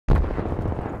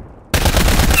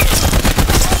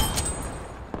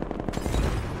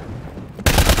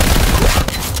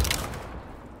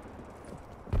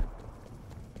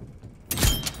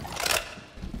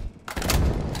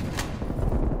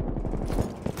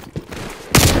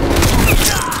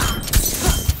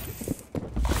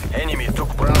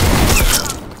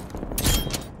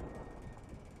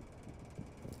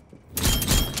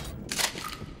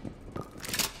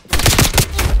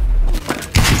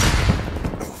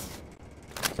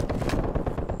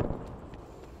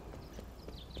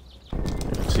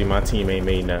Obviously, my team ain't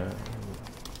made now.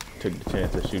 Took the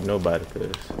chance to shoot nobody,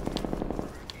 cause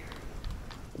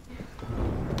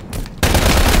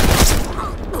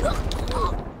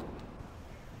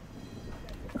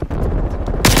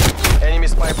enemy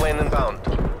spy plane inbound.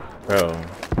 bro,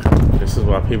 this is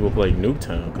why people play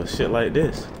Nuketown, cause shit like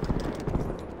this.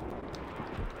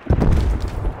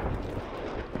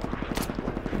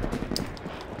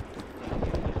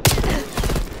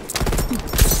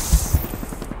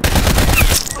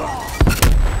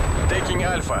 Taking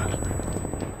Alpha.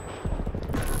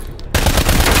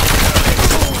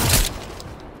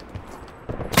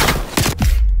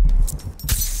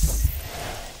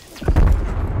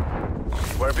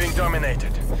 We're being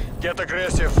dominated. Get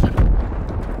aggressive.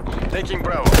 Taking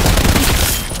Bravo.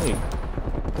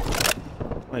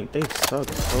 Like they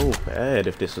suck so bad.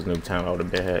 If this was Nuketown, I would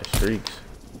have had streaks.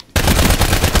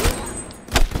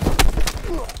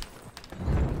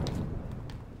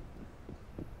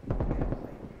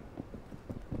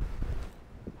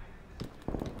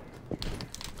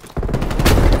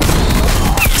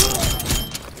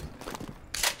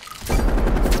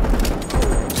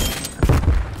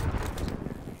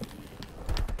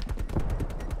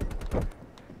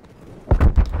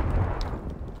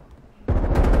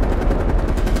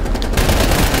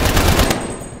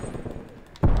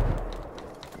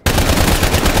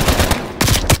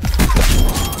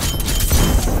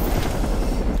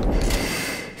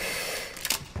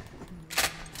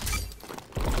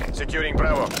 Securing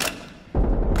Bravo.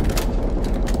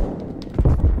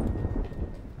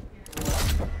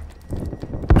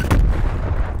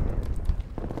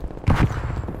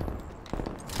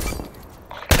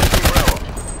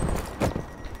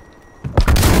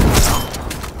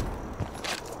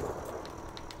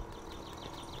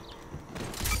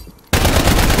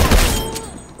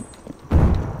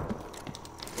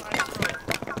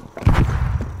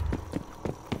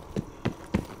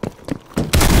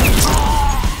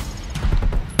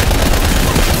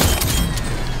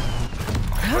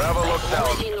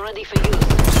 Ready for use.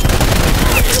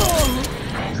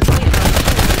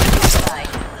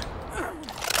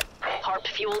 Harp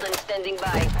fueled and standing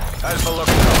by. Alpha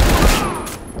lockdown.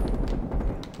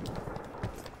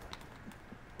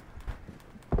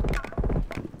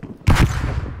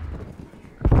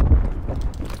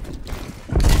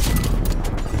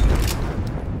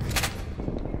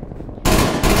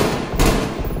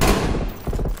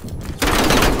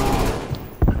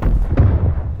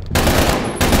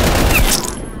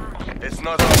 It's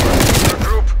not over. Your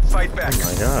group, fight back. Oh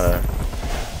my god.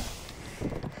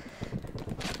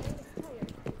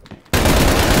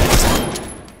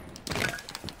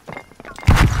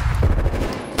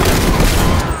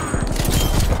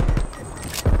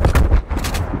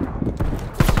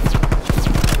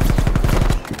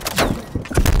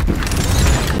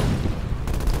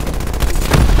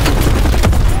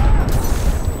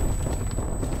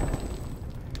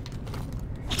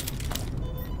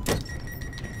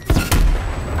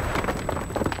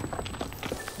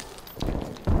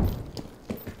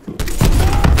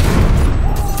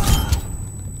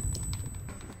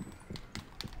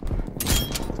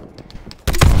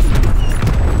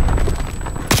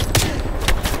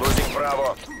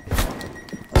 Bravo.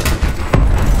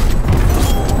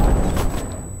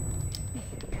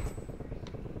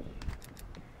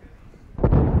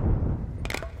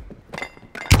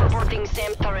 Reporting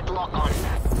SAM turret lock on.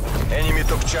 Enemy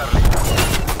took Charlie.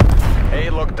 A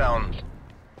lockdown.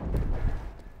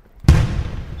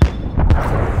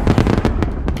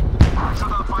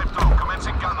 Shootout 5-2,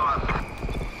 commencing gun run.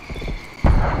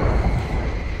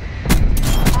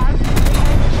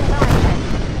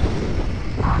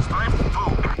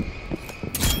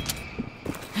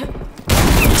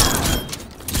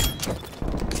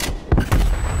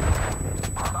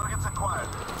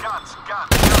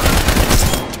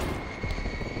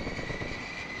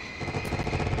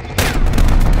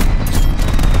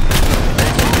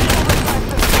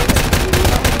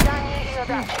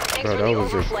 Bro, that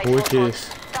was the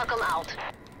quickest. Tuck 'em out.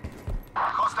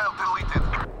 Hostile deleted.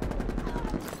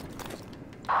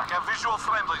 Have visual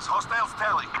friendlies. Hostiles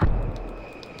tally.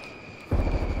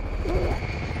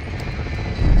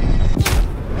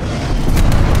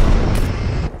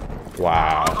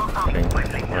 Wow.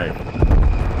 Right.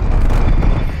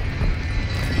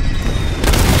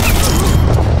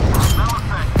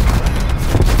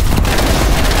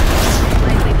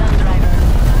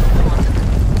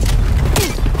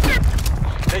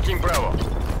 Taking Bravo.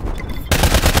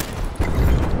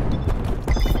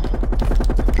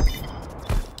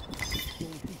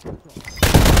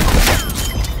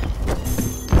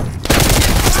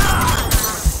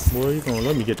 Boy, you gonna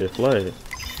let me get that flag?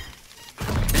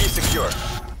 Be secure.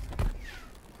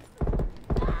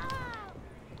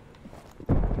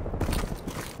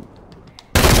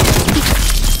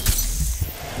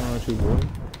 you, boy.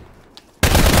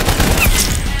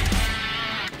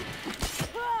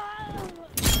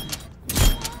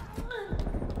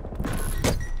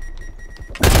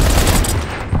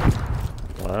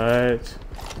 What?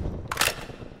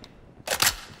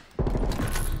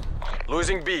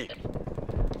 Losing B.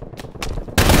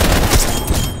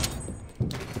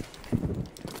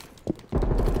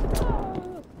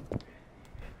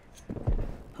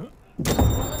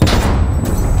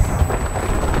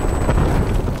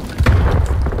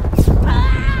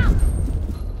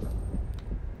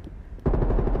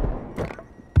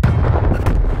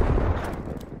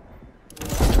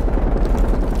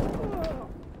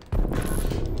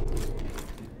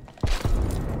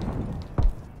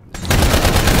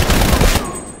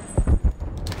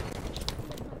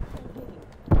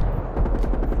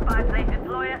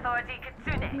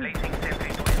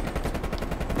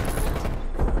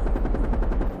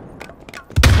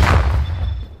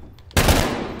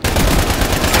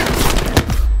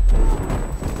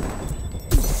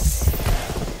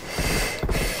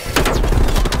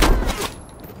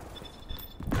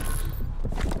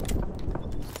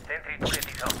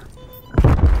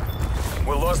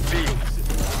 We lost B.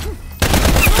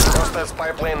 Hostile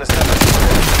spy plane established.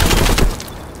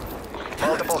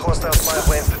 Multiple hostile spy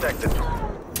planes detected.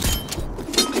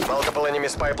 Multiple enemy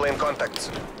spy plane contacts.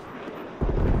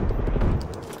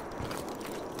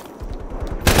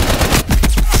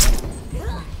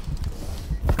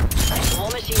 War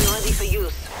machine ready for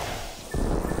use.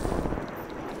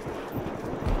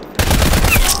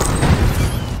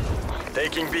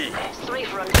 Taking B. Three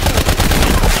from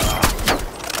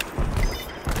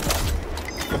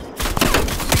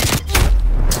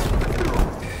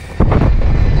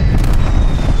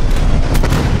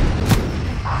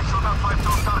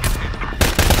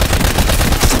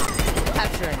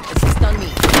Capturing. Assist on me.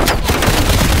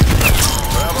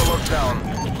 Bravo locked down.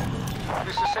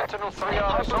 This is Sentinel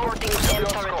 3R. reporting air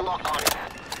turret lock on.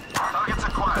 Targets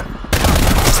acquired.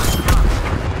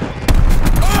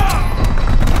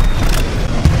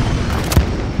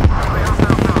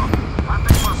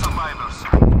 Hunting for survivors.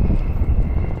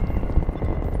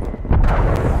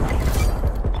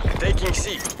 Taking C.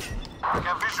 We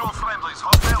have visual friendlies.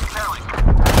 Hostile tally.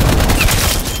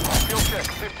 Field check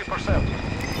 50%.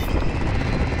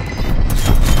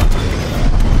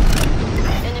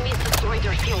 Enemies destroyed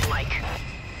their field mic.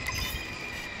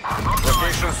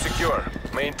 Location secure.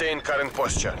 Maintain current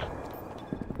posture.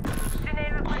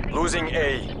 Losing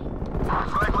A.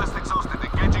 Flag list exhausted.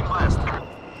 Engaging last.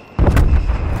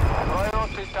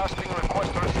 Priority tasking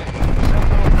request received.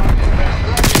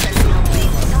 Sentinel,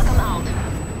 please knock them out.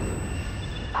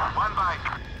 One bike.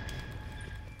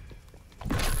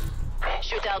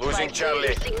 Shootout Losing 5. Charlie.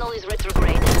 Your signal is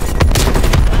retrograde.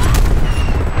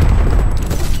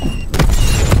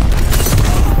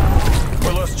 We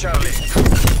lost Charlie.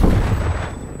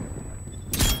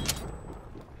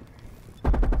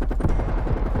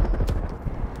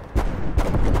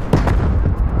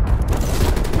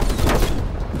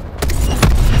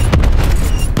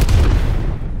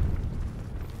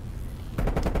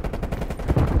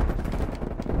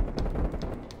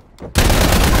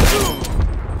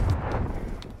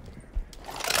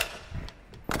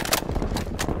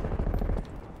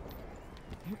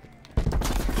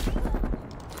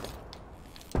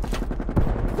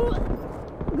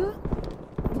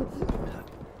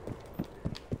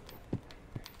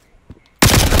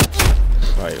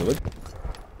 Alright, look.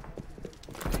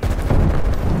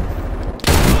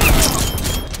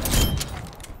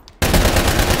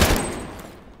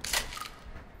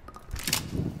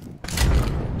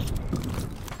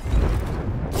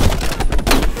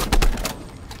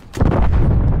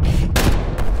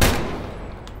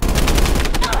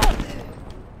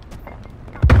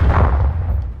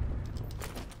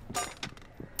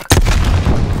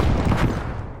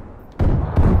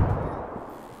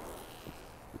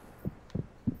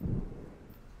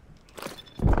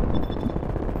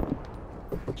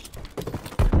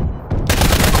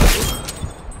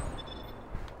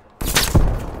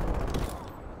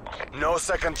 No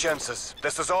second chances.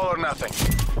 This is all or nothing.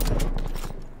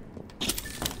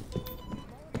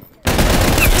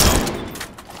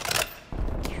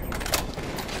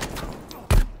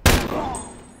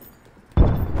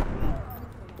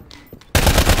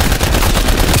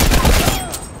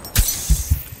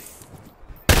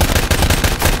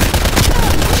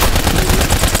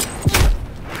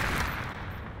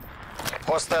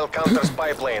 Hostile counter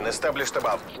spy plane established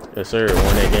above. Yes, sir.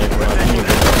 Won that game for my team.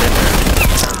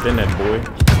 I've been that boy.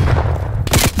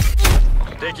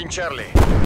 Taking Charlie.